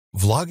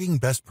Vlogging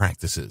best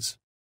practices.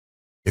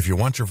 If you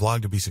want your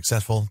vlog to be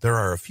successful, there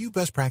are a few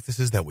best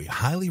practices that we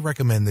highly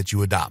recommend that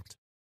you adopt.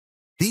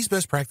 These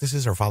best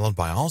practices are followed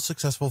by all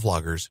successful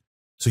vloggers,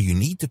 so you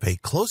need to pay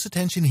close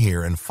attention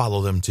here and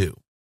follow them too.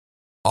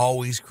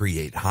 Always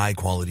create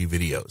high-quality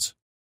videos.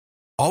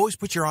 Always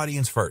put your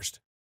audience first.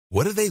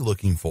 What are they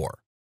looking for?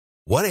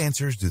 What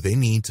answers do they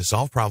need to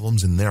solve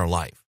problems in their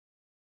life?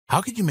 How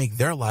can you make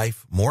their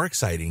life more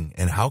exciting,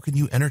 and how can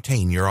you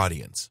entertain your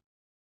audience?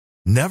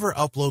 Never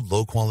upload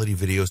low-quality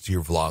videos to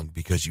your vlog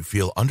because you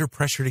feel under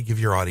pressure to give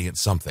your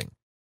audience something.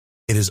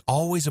 It is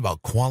always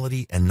about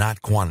quality and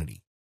not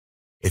quantity.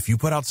 If you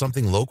put out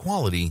something low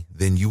quality,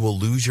 then you will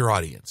lose your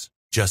audience.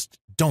 Just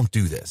don't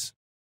do this.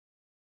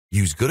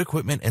 Use good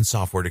equipment and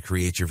software to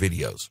create your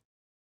videos.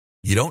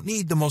 You don't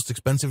need the most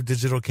expensive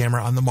digital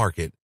camera on the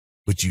market,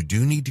 but you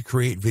do need to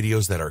create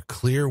videos that are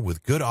clear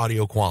with good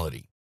audio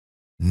quality.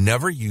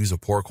 Never use a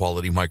poor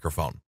quality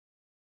microphone.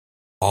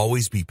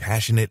 Always be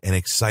passionate and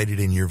excited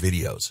in your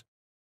videos.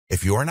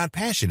 If you are not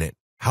passionate,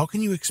 how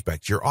can you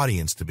expect your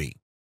audience to be?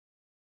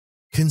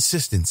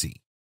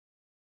 Consistency.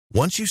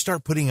 Once you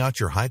start putting out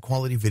your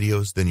high-quality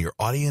videos, then your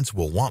audience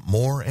will want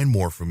more and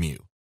more from you.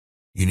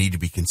 You need to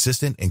be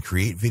consistent and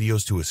create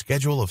videos to a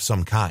schedule of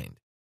some kind.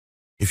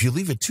 If you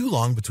leave it too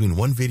long between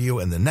one video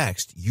and the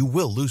next, you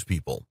will lose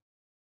people.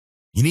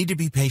 You need to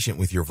be patient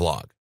with your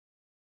vlog.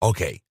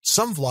 Okay,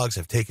 some vlogs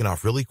have taken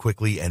off really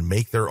quickly and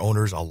make their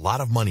owners a lot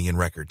of money in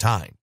record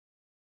time.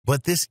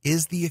 But this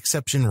is the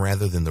exception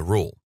rather than the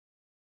rule.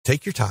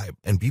 Take your time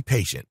and be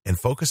patient and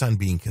focus on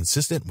being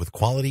consistent with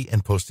quality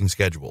and posting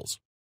schedules.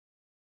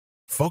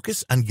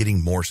 Focus on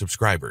getting more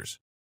subscribers.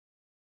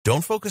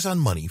 Don't focus on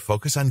money,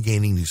 focus on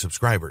gaining new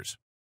subscribers.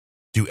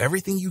 Do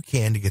everything you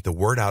can to get the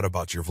word out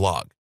about your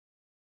vlog.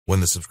 When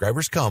the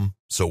subscribers come,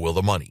 so will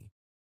the money.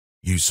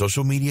 Use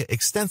social media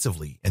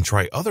extensively and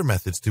try other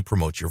methods to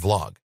promote your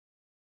vlog.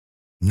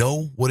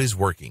 Know what is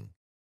working.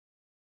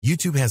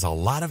 YouTube has a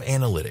lot of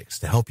analytics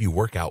to help you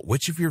work out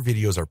which of your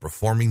videos are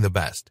performing the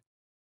best.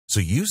 So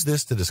use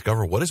this to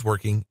discover what is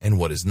working and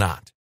what is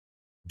not.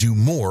 Do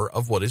more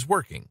of what is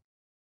working.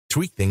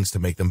 Tweak things to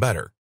make them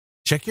better.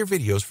 Check your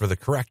videos for the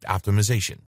correct optimization.